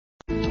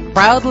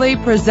Proudly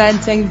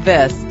presenting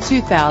this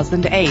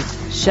 2008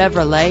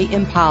 Chevrolet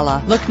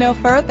Impala. Look no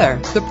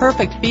further, the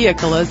perfect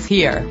vehicle is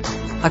here.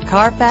 A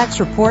Carfax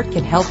report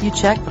can help you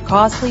check for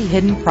costly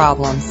hidden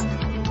problems.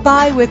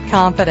 Buy with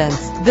confidence.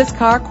 This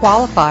car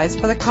qualifies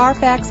for the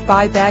Carfax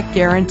buyback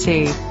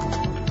guarantee.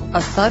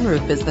 A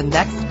sunroof is the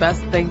next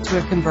best thing to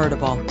a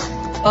convertible.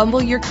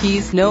 Fumble your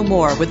keys no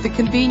more with the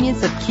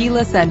convenience of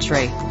keyless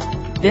entry.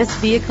 This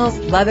vehicle's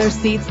leather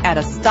seats add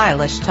a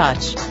stylish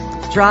touch.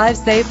 Drive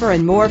safer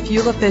and more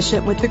fuel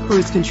efficient with the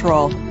cruise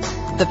control.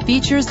 The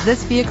features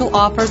this vehicle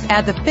offers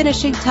add the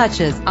finishing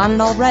touches on an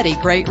already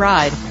great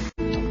ride.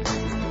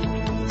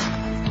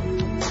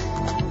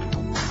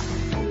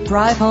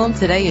 Drive home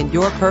today in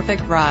your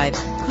perfect ride.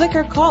 Click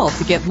or call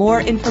to get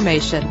more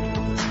information.